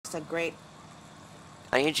That's a great...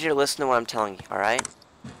 I need you to listen to what I'm telling you, alright?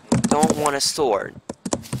 I don't want a sword.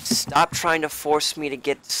 Stop trying to force me to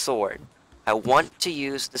get the sword. I want to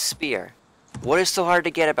use the spear. What is so hard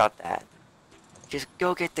to get about that? Just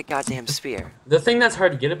go get the goddamn spear. The thing that's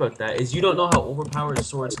hard to get about that is you don't know how overpowered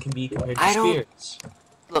swords can be compared to spears.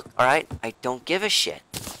 Look, alright? I don't give a shit.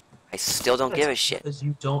 I still don't give a shit. Because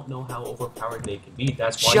you don't know how overpowered they can be.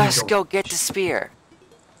 That's why Just go get the spear.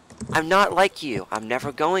 I'm not like you. I'm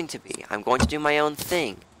never going to be. I'm going to do my own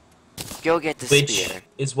thing. Go get the spear. Which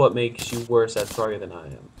is what makes you worse at Terraria than I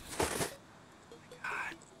am.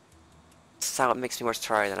 God. That's how it makes me worse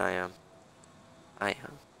Terraria than I am. I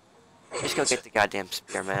am. Just go get the goddamn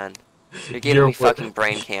spear, man. You're giving me fucking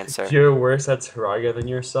brain cancer. You're worse at Terraria than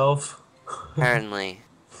yourself? Apparently.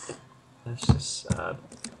 That's just sad.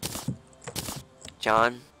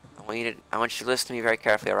 John, I want you to listen to me very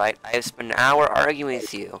carefully, alright? I have spent an hour arguing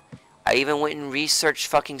with you. I even went and researched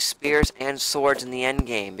fucking spears and swords in the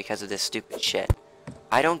endgame because of this stupid shit.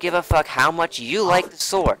 I don't give a fuck how much you like the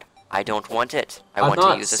sword. I don't want it. I want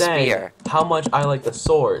to use the spear. I'm not saying how much I like the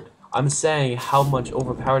sword. I'm saying how much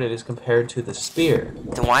overpowered it is compared to the spear.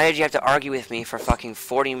 Then why did you have to argue with me for fucking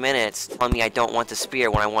 40 minutes telling me I don't want the spear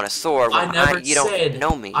when I want a sword when you don't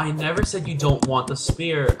know me? I never said you don't want the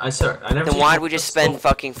spear. I never Then why did we just spend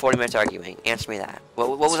fucking 40 minutes arguing? Answer me that.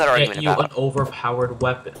 What was that argument about? Get you an overpowered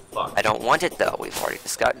weapon. Fuck. I don't want it though. We've already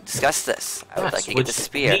discussed this. I would like to get the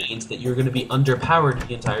spear. Which means that you're going to be underpowered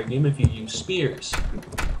the entire game if you use spears.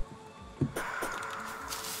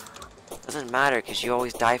 Doesn't matter because you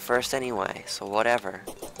always die first anyway, so whatever.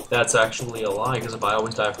 That's actually a lie, because if I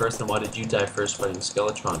always die first, then why did you die first fighting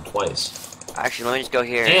Skeletron twice? Actually, let me just go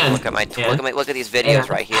here and look at these videos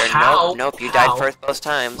right here. Nope, you died first both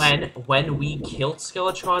times. When we killed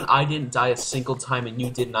Skeletron, I didn't die a single time and you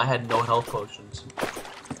did, and I had no health potions.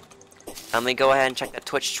 Let me go ahead and check that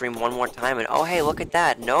Twitch stream one more time, and oh hey, look at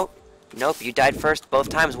that. Nope, you died first both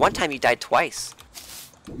times. One time you died twice.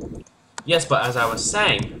 Yes, but as I was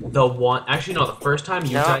saying, the first time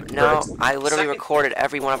you died first. No, I literally recorded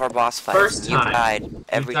every one of our boss fights. First time. You died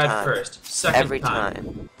every time. First. Second every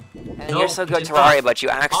time. And no, you're so good, Terraria, but you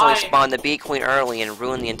actually spawned the Bee Queen early and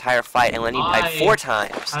ruined the entire fight, and then you died 4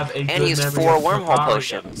 times. And used 4 wormhole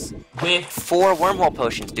potions. With 4 wormhole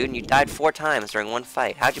potions, dude, and you died 4 times during one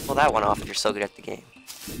fight. How'd you pull that one off if you're so good at the game?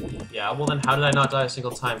 Yeah, well then how did I not die a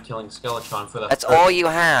single time killing Skeletron for that? That's all you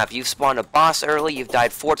have. You've spawned a boss early, you've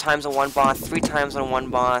died 4 times on one boss, 3 times on one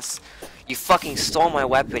boss. You fucking stole my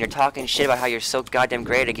weapon, you're talking shit about how you're so goddamn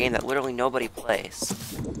great at a game that literally nobody plays.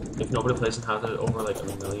 If nobody plays, then how did over like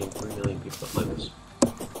 3 million people play this?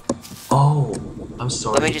 Oh, I'm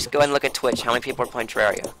sorry. Let me just go ahead and look at Twitch. How many people are playing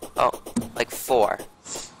Terraria? Oh, like 4.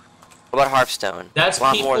 What about Hearthstone? That's a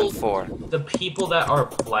lot more than 4. The people that are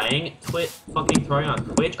playing fucking Terraria on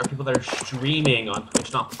Twitch are people that are streaming on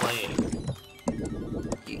Twitch, not playing.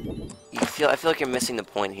 I feel like you're missing the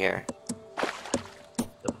point here.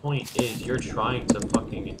 The point is, you're trying to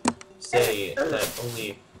fucking say that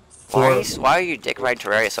only 4... Why are you dick riding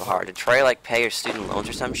Terraria so hard? Did Terraria like pay your student loans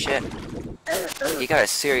or some shit? You got a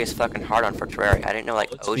serious fucking hard-on for Terraria. I didn't know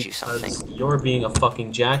like owes you something. You're being a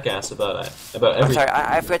fucking jackass about everything. I'm sorry,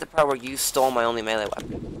 I forgot the part where you stole my only melee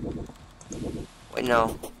weapon. Wait,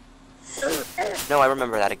 no. No, I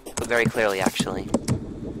remember that very clearly, actually.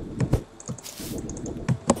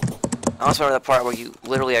 I also remember the part where you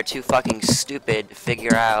literally are too fucking stupid to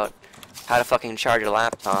figure out how to fucking charge your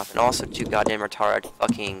laptop, and also too goddamn retarded to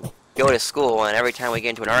fucking go to school, and every time we get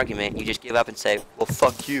into an argument, you just give up and say, well,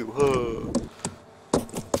 fuck you, huh.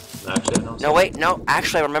 Actually, I don't no, wait, no,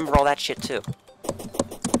 actually, I remember all that shit, too.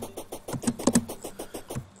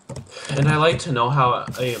 And I like to know how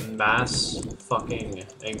a mass fucking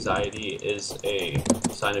anxiety is a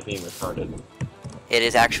sign of being retarded. It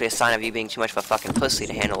is actually a sign of you being too much of a fucking pussy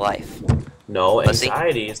to handle life. No, pussy?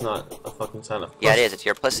 Anxiety is not a fucking sign of pussy. Yeah, it is, it's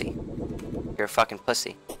your pussy. You're a fucking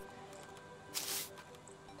pussy.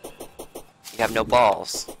 You have no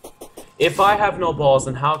balls. If I have no balls,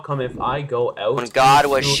 then how come if I go out... When God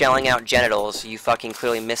was shelling out genitals, you fucking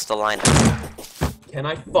clearly missed the lineup. Can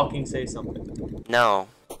I fucking say something? No.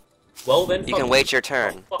 Well then, you can wait your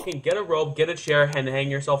turn. Fucking get a robe, get a chair, and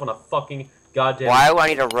hang yourself on a fucking goddamn... Why do I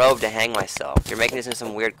need a robe to hang myself? You're making this into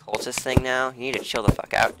some weird cultist thing now? You need to chill the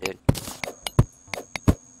fuck out, dude.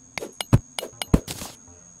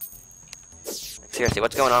 Seriously,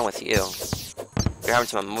 what's going on with you? You're having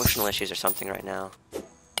some emotional issues or something right now.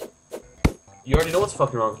 You already know what's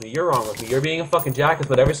fucking wrong with me. You're wrong with me. You're being a fucking jackass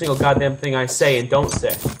with every single goddamn thing I say and don't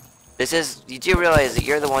say. You do realize that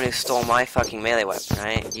you're the one who stole my fucking melee weapon,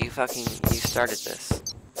 right? You started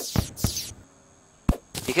this.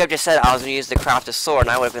 You could have just said I was gonna use the craft a sword, and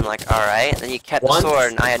I would have been like, all right. And then you kept the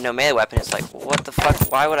sword, and I had no melee weapon. It's like, what the fuck?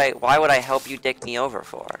 Why would I help you dick me over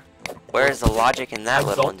for? Where is the logic in that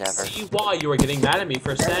little endeavor? I don't see why you were getting mad at me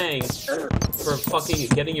for saying, for fucking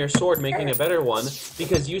getting your sword, making a better one,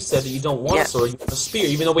 because you said that you don't want a sword, you want a spear,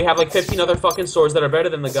 even though we have like 15 other fucking swords that are better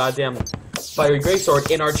than the goddamn fiery greatsword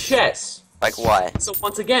in our chests. Like what? So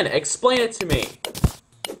once again, explain it to me.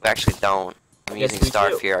 We actually don't. I'm using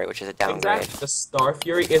Star Fury, which is a downgrade. Exactly. The Star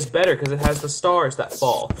Fury is better because it has the stars that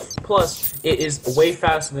fall. Plus, it is way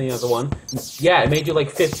faster than the other one. Yeah, it made you like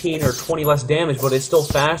 15 or 20 less damage, but it's still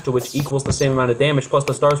faster, which equals the same amount of damage, plus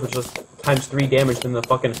the stars, which is times 3 damage than the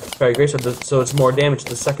fucking Fairy Greatsword, so it's more damage.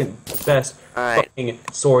 The second best fucking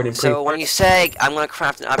sword in So when you say I'm going to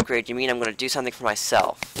craft an upgrade, you mean I'm going to do something for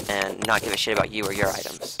myself and not give a shit about you or your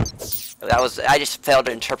items? I just failed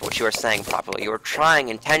to interpret what you were saying properly. You were trying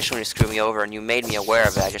intentionally to screw me over, and you made me aware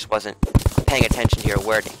of it. I just wasn't paying attention to your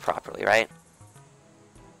wording properly, right?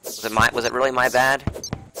 Was it really my bad?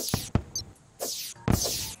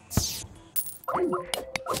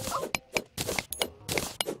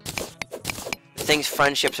 The things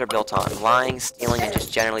friendships are built on: lying, stealing, and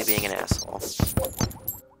just generally being an asshole.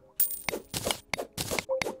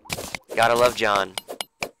 Gotta love John.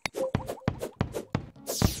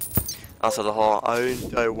 Also, the whole, I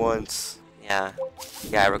didn't die once. Yeah,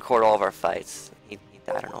 I record all of our fights. He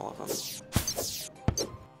died on all of them. See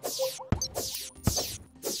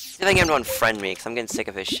if I can get him to unfriend me, because I'm getting sick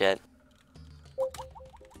of his shit.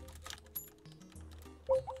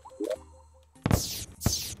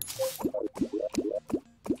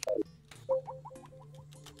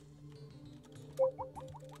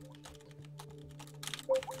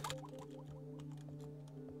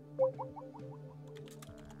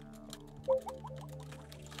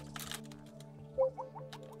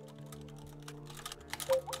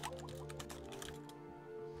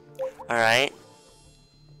 Alright.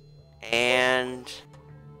 And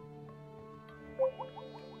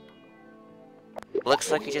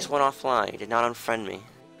looks like he just went offline. He did not unfriend me.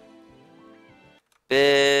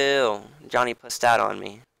 Boo! Johnny pussed out on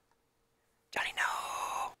me. Johnny,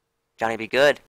 no! Johnny, be good.